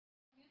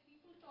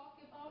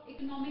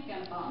economic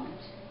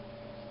empowerment?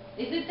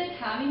 Is it that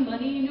having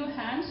money in your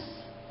hands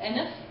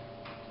enough?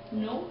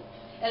 No.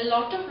 A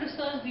lot of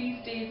research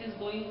these days is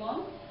going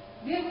on.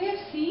 We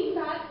have seen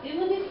that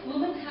even if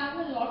women have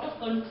a lot of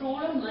control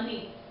on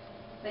money,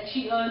 like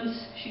she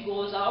earns, she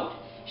goes out,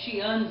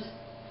 she earns.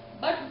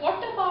 But what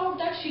about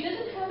that she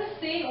doesn't have a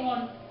say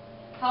on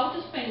how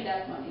to spend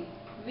that money,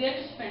 where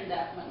to spend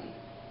that money.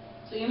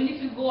 So even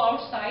if you go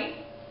outside,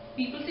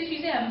 people say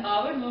she's an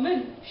empowered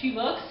woman, she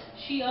works,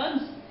 she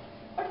earns.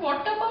 But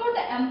what about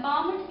the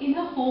empowerment in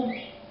her home?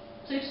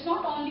 So it's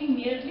not only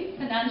merely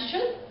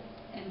financial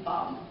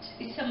empowerment,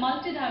 it's a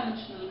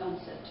multidimensional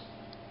concept.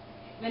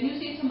 When you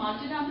say it's a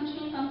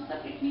multidimensional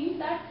concept, it means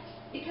that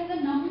it has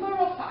a number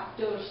of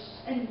factors,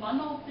 and one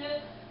of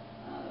the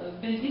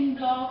building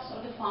blocks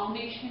or the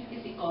foundation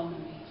is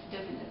economy,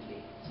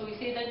 definitely. So we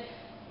say that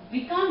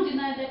we can't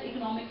deny that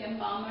economic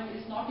empowerment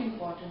is not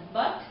important,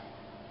 but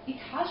it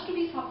has to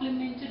be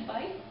supplemented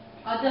by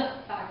other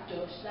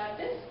factors, that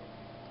is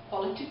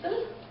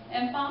political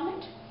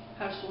empowerment,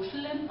 her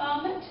social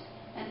empowerment,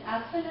 and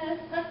as well as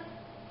her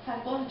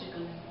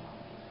psychological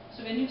empowerment.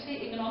 So when you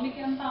say economic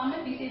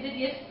empowerment, we say that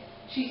yes,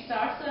 she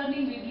starts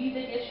earning, we believe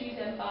that yes, she is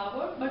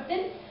empowered, but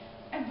then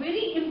a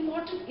very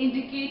important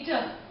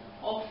indicator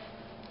of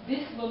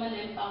this woman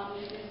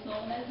empowerment is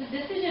known as the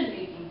decision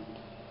making.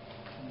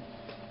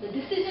 The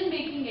decision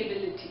making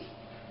ability.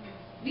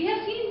 We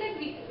have seen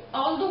that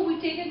although we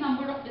take a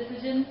number of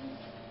decisions,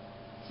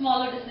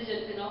 smaller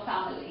decisions in our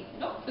family,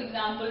 for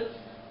example,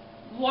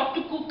 what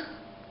to cook,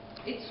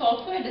 it's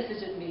also a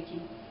decision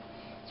making.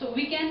 So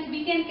we can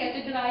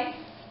categorize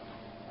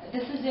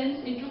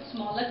decisions into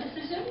smaller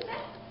decisions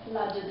and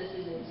larger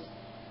decisions.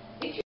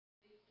 If you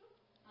go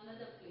to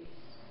another place,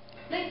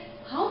 like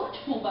how much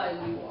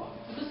mobile you are,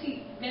 because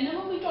see,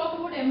 whenever we talk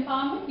about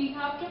empowerment, we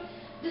have to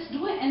just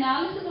do an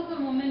analysis of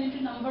a woman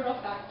into number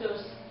of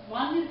factors.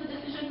 One is the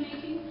decision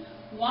making,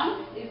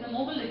 one is the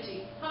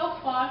mobility, how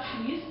far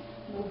she is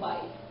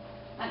mobile.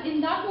 And in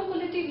that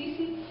mobility we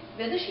see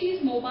whether she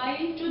is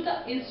mobile to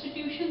the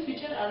institutions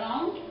which are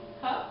around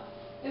her.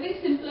 A very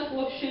simpler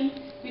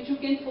question which you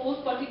can pose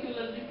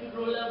particularly to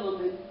rural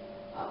women.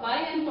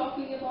 Why I am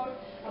talking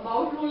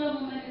about rural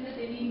women is that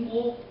they need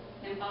more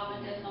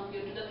empowerment as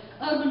compared to the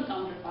urban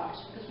counterparts,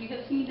 because we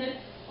have seen that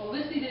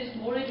obviously there is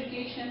more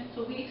education,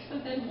 so we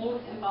expect that more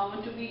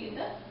empowerment to be in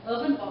the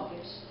urban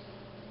pockets.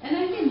 And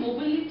I think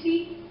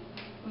mobility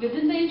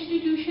within the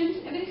institutions,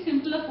 a very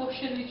simpler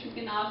question which you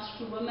can ask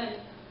to women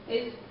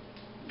is,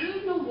 do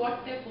you know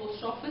what a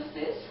post office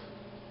is?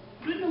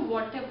 Do you know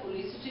what a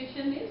police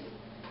station is?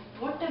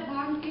 What a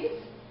bank is?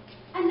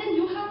 And then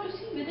you have to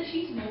see whether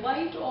she is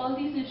mobile to all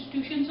these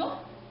institutions or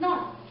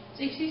not.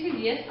 So if she says,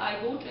 yes,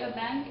 I go to a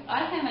bank,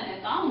 I have an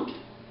account,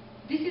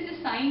 this is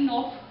a sign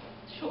of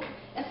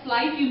a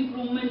slight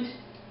improvement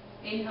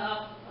in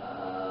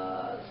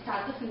her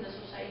status in the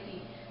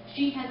society.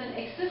 She has an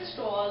access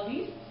to all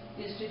these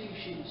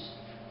institutions.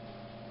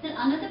 Then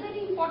another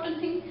very important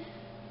thing,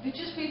 which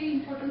is very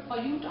important for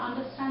you to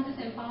understand this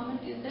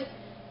empowerment, is that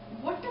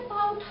what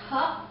about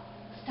her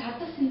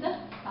status in the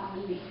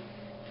family?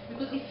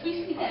 Because if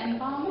we see the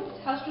empowerment,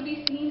 it has to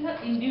be seen her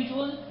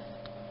individual,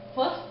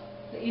 first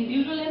the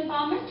individual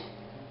empowerment,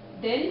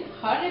 then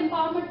her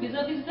empowerment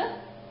vis-a-vis the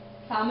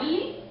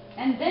family,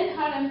 and then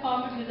her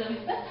empowerment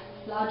vis-a-vis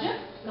the larger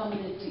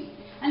community.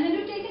 And then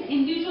you take an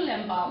individual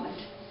empowerment.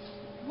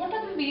 What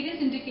are the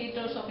various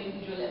indicators of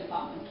individual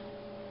empowerment?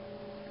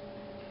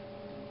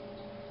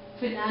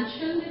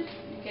 Financial,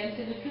 you can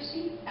say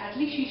literacy, at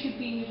least she should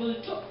be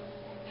able to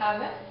have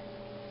a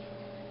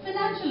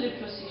financial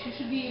literacy. She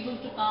should be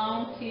able to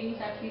count things,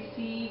 at least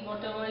see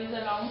whatever is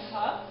around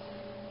her.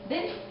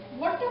 Then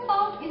what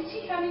about, is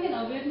she having an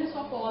awareness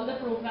of all the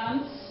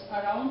programs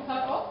around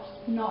her or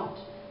not?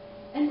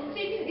 And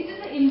it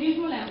is an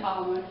individual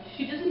empowerment.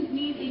 She doesn't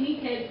need any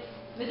help.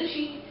 Whether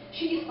she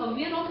is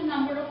aware of the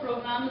number of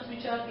programs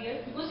which are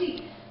there, because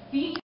see,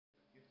 if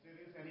there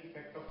is any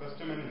effect of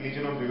custom and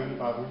religion on women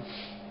empowerment?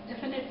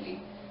 Definitely.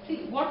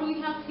 See, what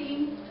we have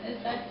seen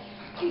is that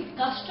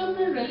custom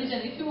and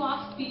religion, if you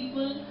ask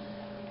people,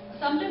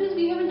 sometimes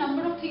we have a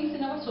number of things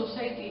in our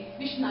society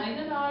which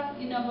neither are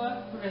in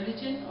our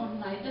religion or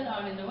neither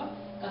are in our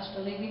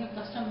custom. Like we have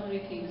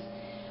customary things.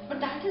 But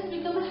that has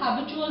become a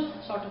habitual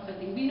sort of a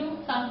thing. We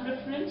know son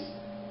preference.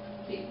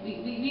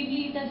 We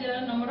believe that there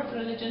are a number of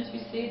religions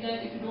which say that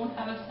if you don't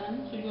have a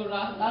son, so your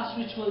last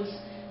rituals,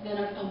 they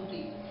are not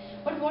complete.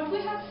 But what we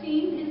have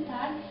seen is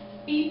that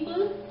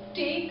people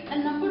take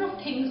a number of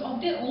things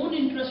of their own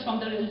interest from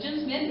the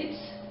religions when it's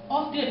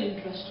of their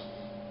interest.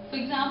 For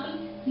example,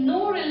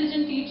 no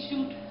religion teaches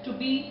you to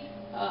be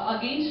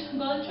against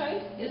girl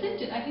child,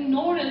 isn't it? I think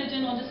no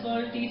religion on this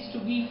world teaches to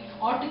be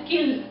or to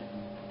kill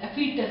a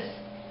fetus.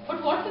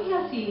 But what we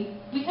have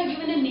seen, we have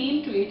given a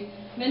name to it.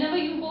 Whenever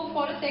you go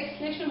for a sex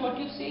selection, what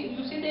you say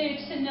that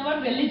it's never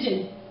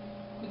religion,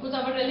 because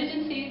our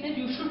religion says that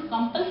you should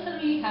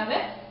compulsorily have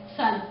a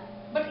son.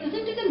 But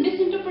isn't it a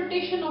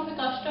misinterpretation of a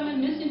custom and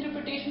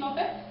misinterpretation of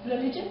a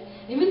religion?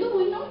 Even though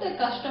we know that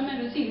custom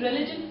and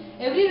religion,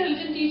 every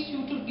religion teaches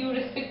you to give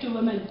respect to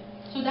women.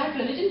 So that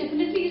religion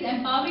definitely is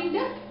empowering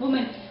the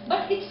women.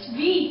 But it's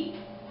we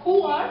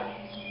who are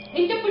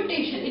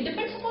interpretation. It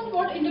depends upon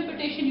what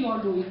interpretation you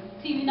are doing.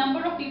 See, a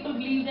number of people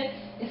believe that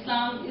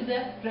Islam is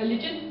a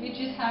religion which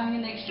is having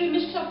an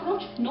extremist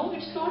approach. No,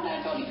 it's not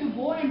at all. If you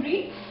go and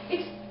read,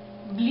 it's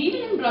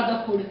believing in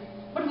brotherhood.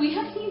 But we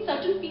have seen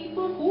certain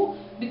people who,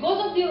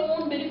 because of their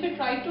own benefit,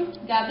 try to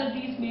gather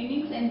these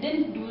meanings and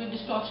then do a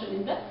distortion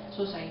in the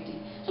society.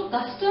 So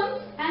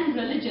customs and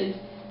religions,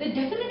 they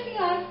definitely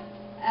are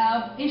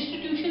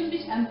institutions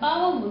which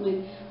empower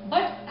women.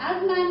 But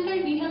as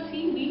mankind, we have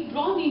seen we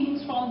draw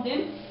meanings from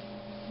them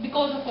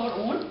because of our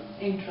own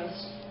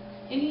interest.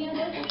 Any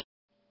other question?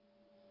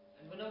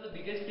 And one of the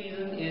biggest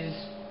reasons is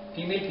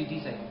female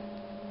feticide.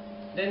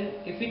 Then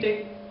if we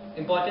take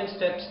important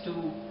steps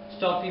to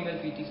stop female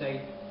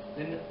feticide,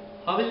 then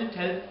how will it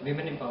help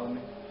women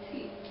empowerment?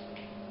 See,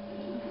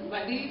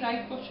 very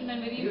right question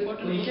and very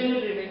important Position question.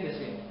 will remain the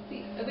same.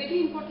 See, a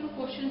very important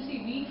question.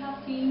 See, we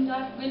have seen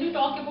that when you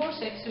talk about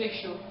sex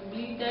ratio, we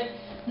believe that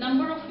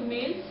number of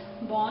females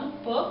born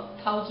per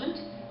 1,000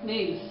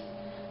 males.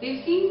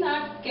 We've seen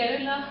that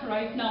Kerala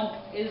right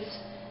now is,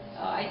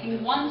 I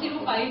think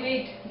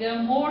 1058. There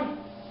are more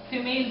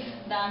females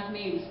than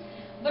males.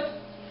 But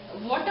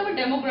whatever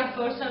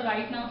demographers are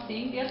right now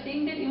saying, they are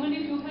saying that even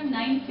if you have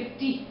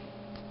 950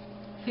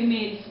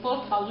 females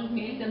per 1,000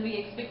 males, then we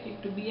expect it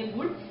to be a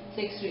good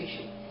sex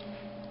ratio.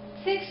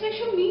 Sex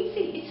ratio means,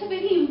 see, it's a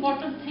very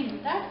important thing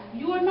that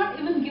you are not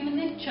even given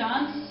a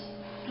chance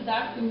to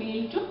that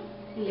female to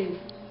live.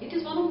 It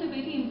is one of the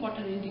very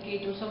important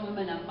indicators of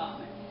women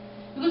empowerment.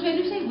 Because when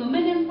you say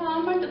women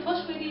empowerment, the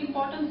first very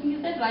important thing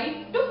is the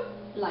right to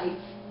life.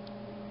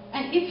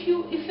 And if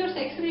your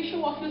sex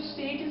ratio of your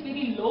state is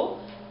very low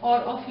or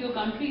of your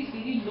country is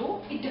very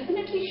low, it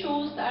definitely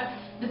shows that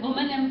the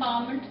women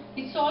empowerment,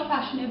 it's all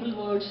fashionable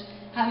words.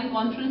 Having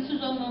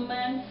conferences on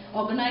women,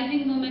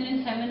 organizing women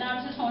in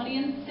seminars is only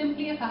and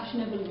simply a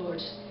fashionable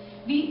words.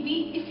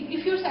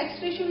 If your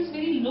sex ratio is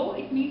very low,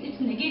 it means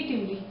it's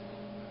negatively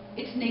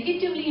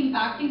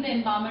impacting the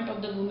empowerment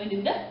of the women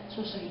in the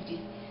society.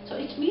 So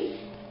it means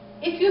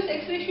if your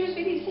sex ratio is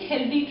very, it's a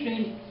healthy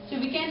trend. So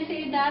we can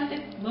say that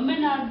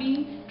women are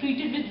being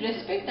treated with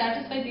respect,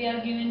 that is why they are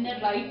given the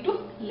right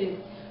to live.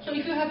 So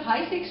if you have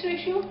high sex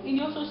ratio in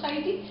your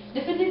society,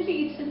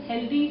 definitely it's a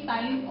healthy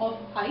sign of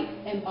high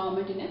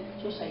empowerment in a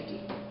society.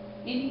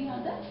 Any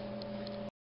other?